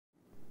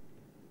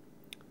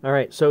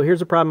Alright, so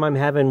here's a problem I'm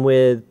having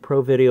with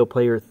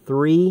ProVideoPlayer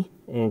 3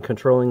 and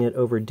controlling it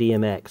over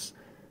DMX.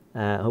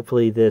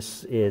 Hopefully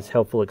this is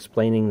helpful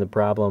explaining the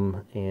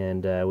problem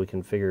and we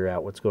can figure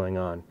out what's going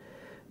on.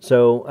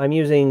 So I'm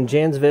using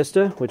Jans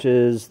Vista, which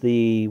is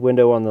the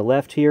window on the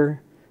left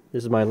here.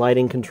 This is my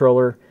lighting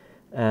controller.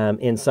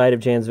 Inside of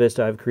Jans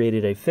Vista I've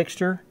created a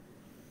fixture.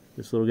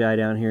 This little guy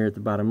down here at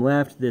the bottom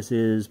left, this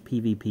is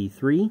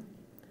PVP3.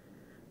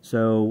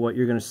 So what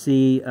you're going to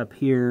see up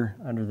here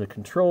under the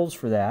controls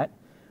for that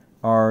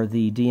are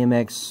the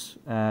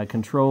DMX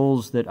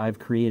controls that I've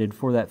created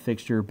for that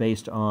fixture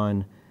based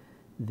on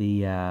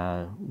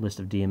the list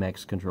of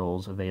DMX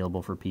controls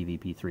available for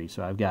PVP3.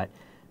 So I've got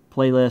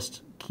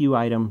playlist, cue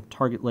item,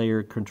 target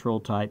layer, control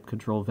type,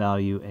 control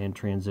value, and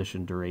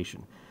transition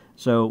duration.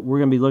 So we're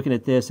going to be looking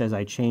at this as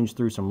I change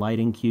through some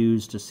lighting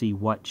cues to see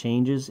what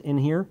changes in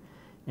here.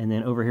 And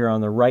then over here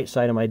on the right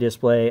side of my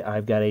display,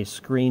 I've got a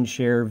screen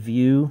share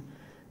view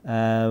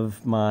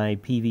of my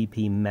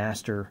PVP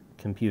master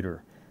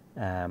computer.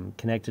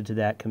 Connected to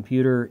that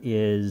computer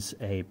is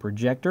a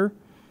projector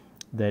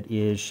that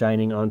is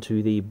shining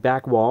onto the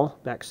back wall,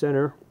 back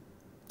center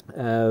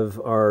of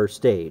our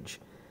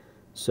stage.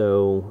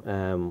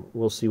 So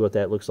we'll see what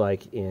that looks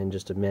like in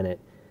just a minute.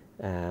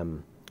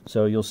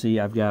 So you'll see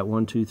I've got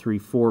 4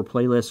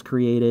 playlists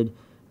created.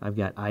 I've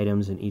got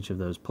items in each of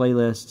those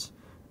playlists.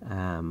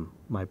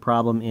 My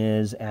problem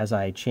is as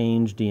I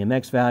change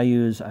DMX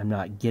values, I'm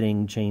not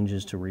getting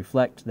changes to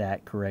reflect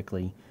that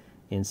correctly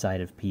inside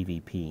of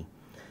PVP.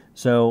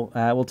 So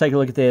we'll take a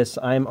look at this.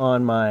 I'm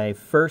on my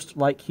first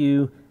light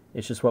cue.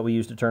 It's just what we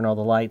use to turn all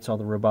the lights, all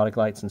the robotic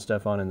lights and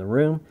stuff on in the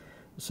room.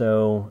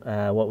 So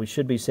what we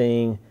should be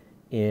seeing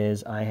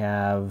is I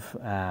have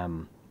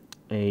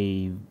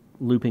a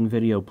looping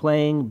video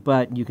playing,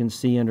 but you can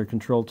see under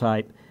control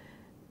type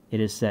it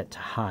is set to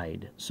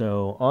hide.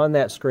 So on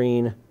that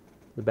screen,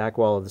 the back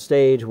wall of the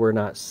stage, we're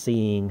not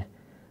seeing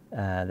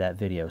that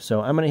video.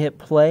 So I'm going to hit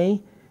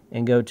play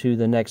and go to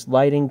the next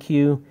lighting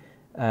cue.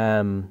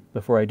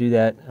 Before I do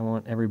that, I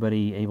want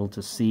everybody able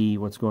to see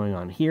what's going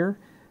on here.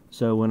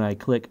 So when I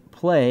click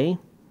play,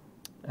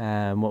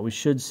 what we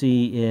should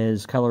see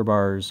is color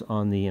bars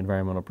on the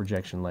environmental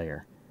projection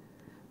layer.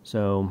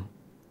 So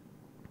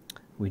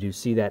we do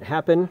see that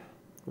happen.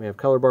 We have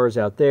color bars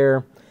out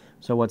there.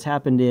 So what's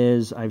happened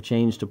is I've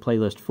changed to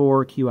playlist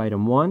 4, cue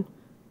item 1.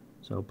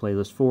 So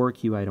playlist 4,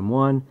 cue item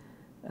 1.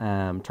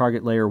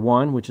 Target layer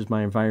 1, which is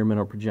my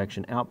environmental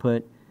projection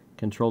output.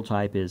 Control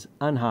type is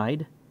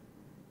unhide.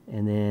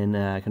 And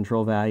then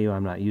control value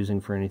I'm not using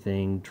for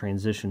anything.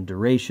 Transition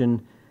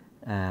duration.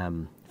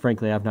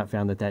 Frankly, I've not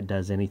found that that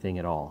does anything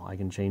at all. I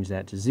can change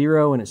that to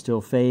 0 and it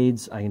still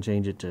fades. I can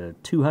change it to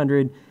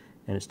 200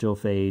 and it still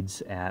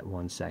fades at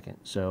 1 second.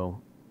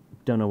 So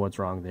don't know what's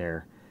wrong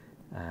there.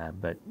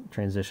 But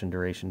transition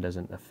duration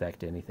doesn't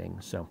affect anything.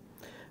 So,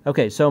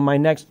 okay, so my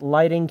next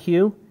lighting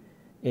cue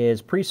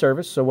is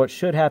pre-service. So what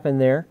should happen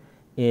there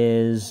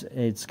is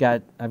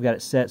I've got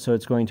it set so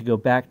it's going to go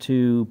back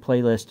to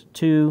playlist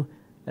 2.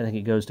 I think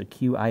it goes to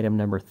cue item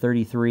number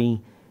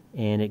 33,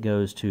 and it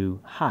goes to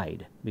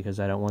hide because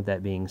I don't want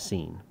that being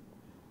seen.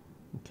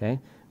 Okay,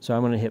 so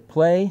I'm going to hit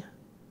play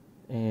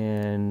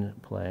and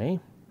play.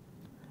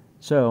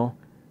 So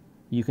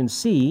you can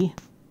see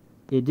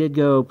it did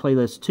go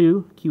playlist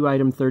 2, cue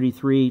item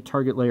 33,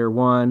 target layer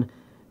 1,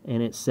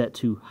 and it's set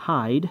to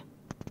hide.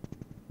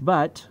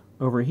 But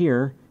over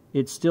here,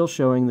 it's still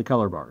showing the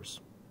color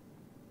bars.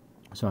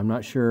 So I'm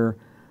not sure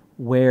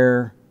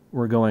where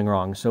we're going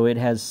wrong. So it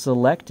has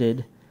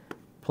selected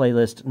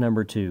playlist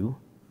number 2,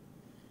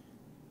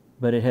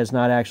 but it has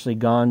not actually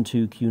gone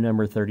to cue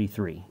number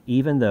 33,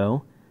 even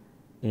though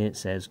it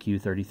says cue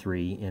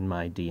 33 in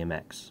my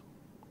DMX.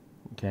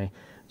 Okay,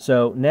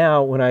 so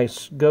now when I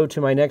go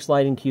to my next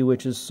lighting cue,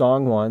 which is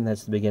song 1,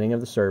 that's the beginning of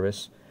the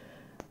service,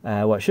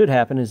 what should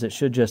happen is it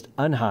should just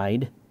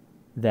unhide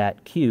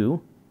that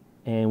cue,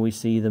 and we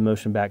see the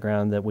motion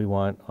background that we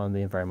want on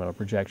the environmental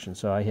projection.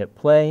 So I hit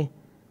play.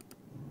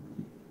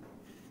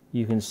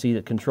 You can see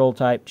that control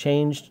type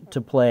changed to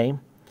play.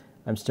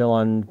 I'm still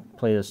on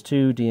playlist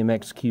 2,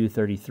 DMX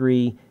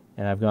Q33,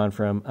 and I've gone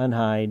from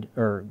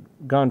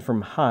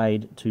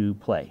hide to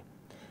play.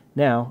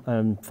 Now,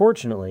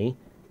 unfortunately,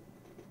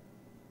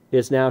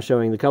 it's now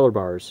showing the color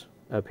bars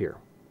up here.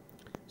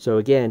 So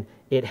again,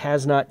 it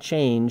has not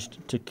changed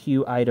to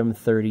cue item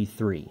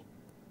 33.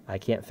 I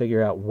can't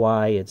figure out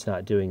why it's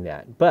not doing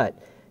that. But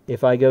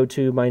if I go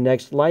to my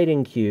next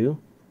lighting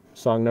cue,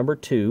 song number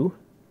 2,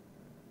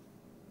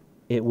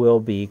 it will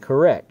be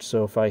correct.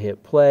 So if I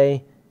hit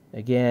play,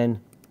 again,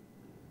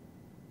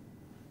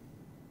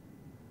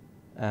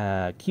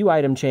 cue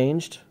item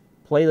changed,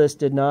 playlist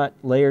did not,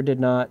 layer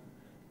did not,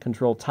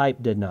 control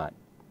type did not.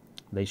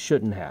 They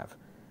shouldn't have.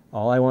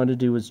 All I wanted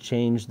to do was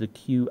change the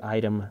cue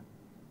item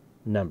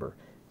number.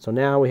 So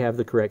now we have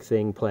the correct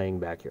thing playing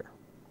back here.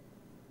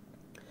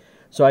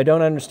 So I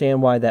don't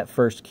understand why that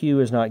first cue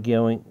is not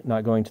going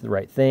to the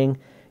right thing.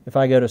 If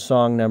I go to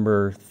song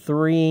number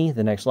 3,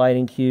 the next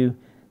lighting cue,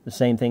 the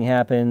same thing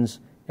happens.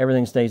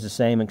 Everything stays the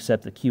same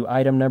except the cue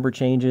item number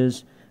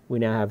changes. we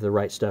now have the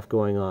right stuff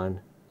going on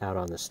out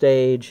on the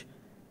stage.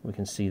 We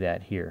can see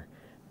that here.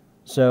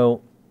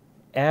 So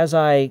as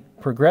I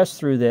progress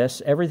through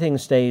this, everything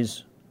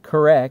stays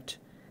correct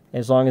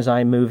as long as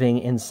I'm moving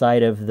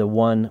inside of the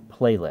one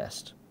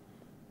playlist.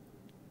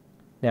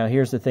 Now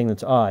here's the thing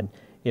that's odd.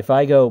 If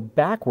I go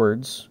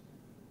backwards,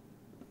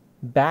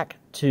 back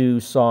to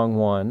song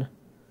 1,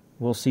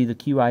 we'll see the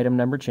cue item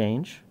number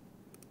change.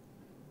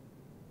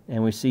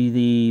 And we see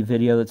the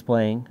video that's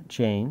playing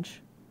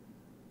change.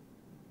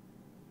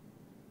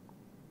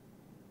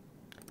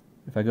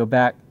 If I go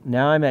back,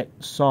 now I'm at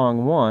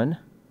song 1,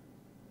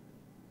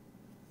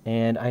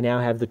 and I now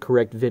have the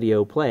correct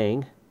video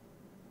playing.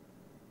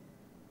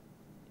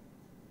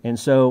 And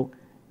so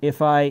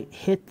if I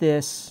hit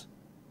this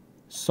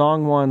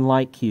song 1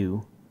 light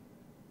cue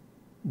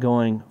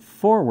going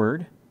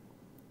forward,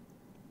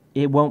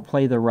 it won't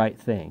play the right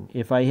thing.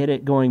 If I hit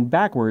it going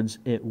backwards,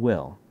 it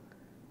will.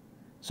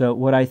 So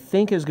what I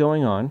think is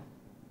going on,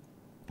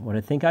 what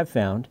I think I've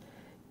found,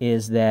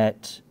 is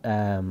that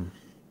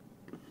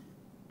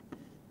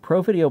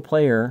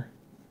ProVideoPlayer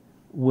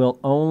will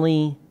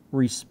only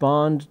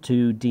respond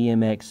to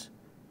DMX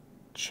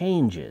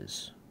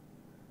changes,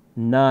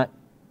 not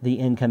the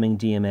incoming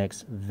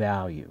DMX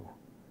value.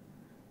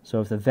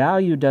 So if the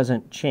value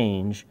doesn't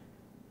change,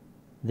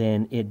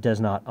 then it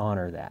does not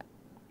honor that.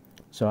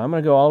 So I'm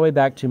going to go all the way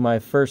back to my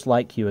first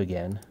light cue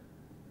again.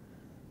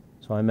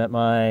 So I'm at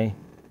my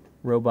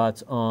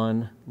robots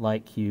on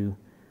light cue.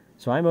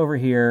 So I'm over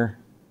here.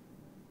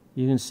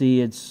 You can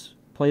see it's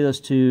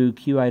playlist 2,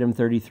 cue item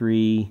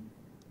 33,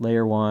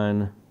 layer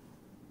 1,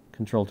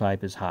 control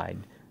type is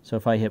hide. So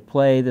if I hit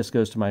play, this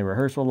goes to my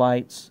rehearsal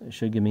lights. It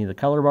should give me the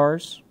color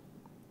bars.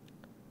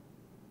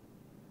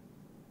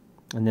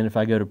 And then if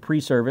I go to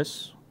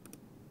pre-service,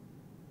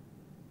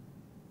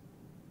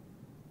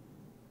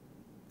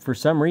 for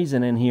some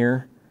reason in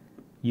here,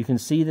 you can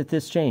see that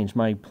this changed.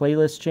 My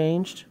playlist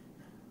changed,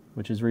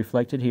 which is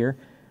reflected here.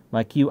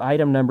 My cue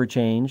item number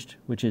changed,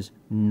 which is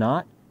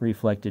not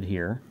reflected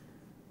here.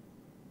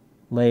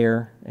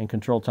 Layer and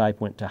control type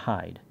went to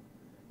hide.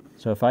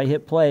 So if I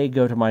hit play,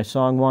 go to my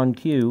song 1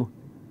 cue,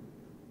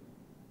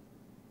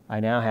 I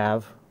now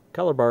have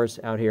color bars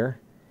out here,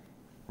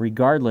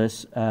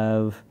 regardless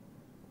of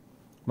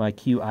my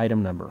cue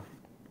item number.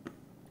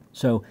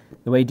 So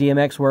the way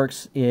DMX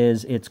works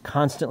is it's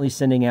constantly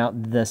sending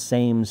out the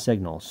same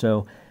signal.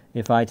 So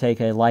if I take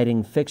a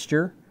lighting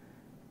fixture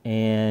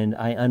and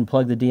I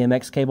unplug the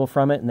DMX cable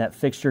from it and that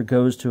fixture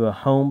goes to a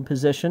home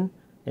position,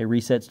 it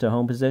resets to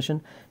home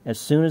position. As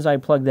soon as I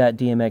plug that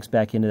DMX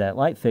back into that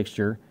light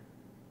fixture,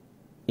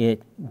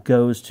 it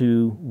goes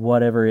to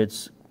whatever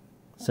it's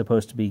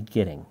supposed to be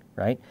getting,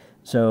 right?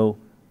 So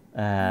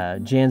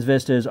Jans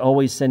Vista is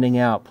always sending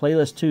out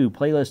playlist 2,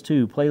 playlist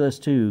 2,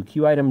 playlist 2,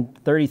 cue item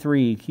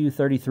 33, cue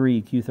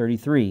 33, cue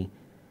 33.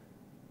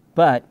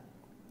 But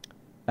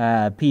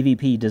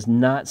PVP does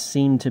not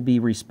seem to be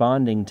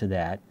responding to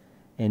that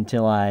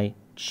until I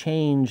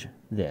change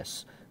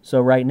this. So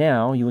right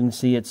now, you can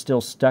see it's still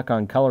stuck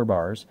on color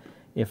bars.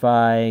 If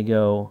I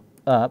go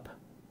up,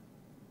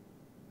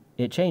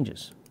 it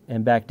changes.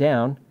 And back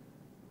down,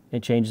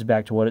 it changes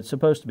back to what it's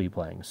supposed to be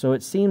playing. So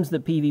it seems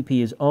that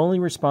PVP is only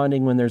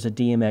responding when there's a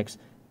DMX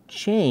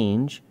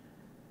change.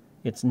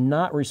 It's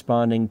not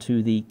responding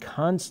to the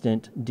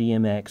constant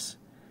DMX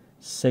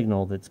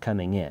signal that's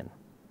coming in.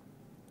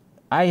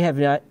 I have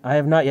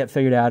not yet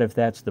figured out if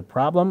that's the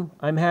problem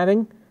I'm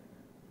having,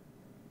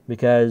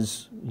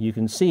 because you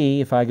can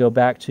see if I go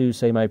back to,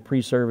 say, my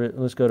pre-service,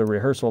 let's go to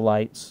rehearsal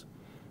lights.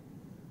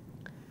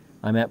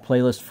 I'm at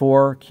playlist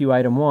 4, cue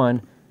item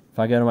 1. If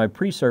I go to my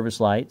pre-service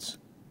lights,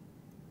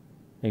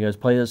 it goes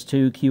playlist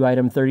 2, cue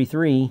item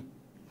 33,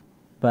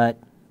 but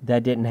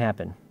that didn't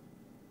happen.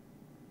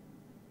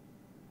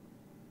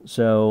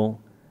 So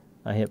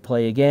I hit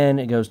play again,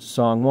 it goes to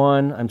song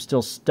 1. I'm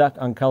still stuck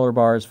on color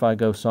bars. If I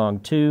go song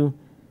 2,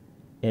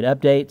 it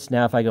updates.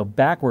 Now if I go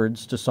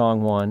backwards to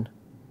song 1,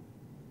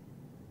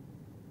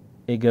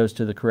 it goes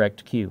to the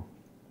correct cue.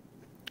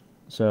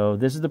 So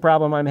this is the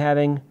problem I'm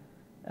having.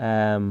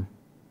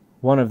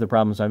 One of the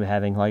problems I'm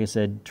having, like I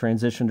said,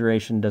 transition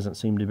duration doesn't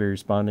seem to be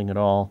responding at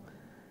all.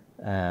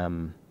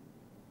 And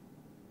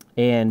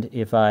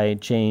if I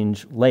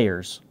change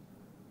layers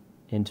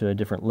into a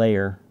different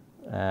layer,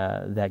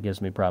 that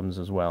gives me problems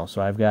as well.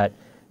 So I've got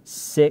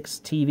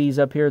 6 TVs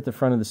up here at the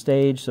front of the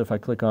stage. So if I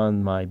click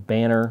on my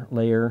banner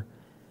layer,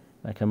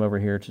 I come over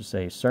here to,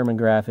 say, sermon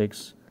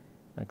graphics.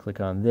 I click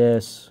on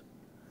this.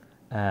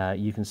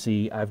 You can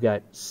see I've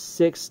got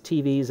 6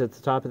 TVs at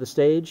the top of the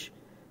stage.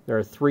 There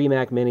are 3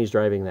 Mac Minis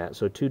driving that,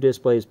 so 2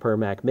 displays per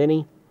Mac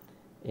Mini,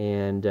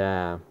 and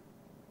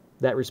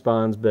that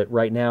responds, but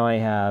right now I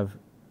have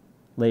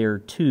layer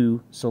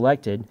 2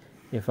 selected.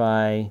 If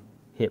I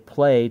hit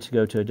play to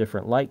go to a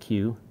different light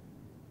cue,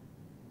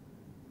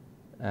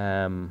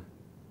 well,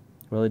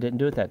 it didn't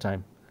do it that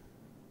time.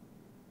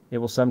 It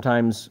will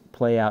sometimes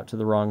play out to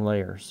the wrong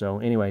layer. So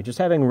anyway, just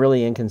having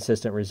really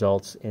inconsistent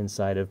results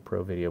inside of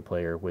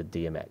ProVideoPlayer with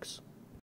DMX.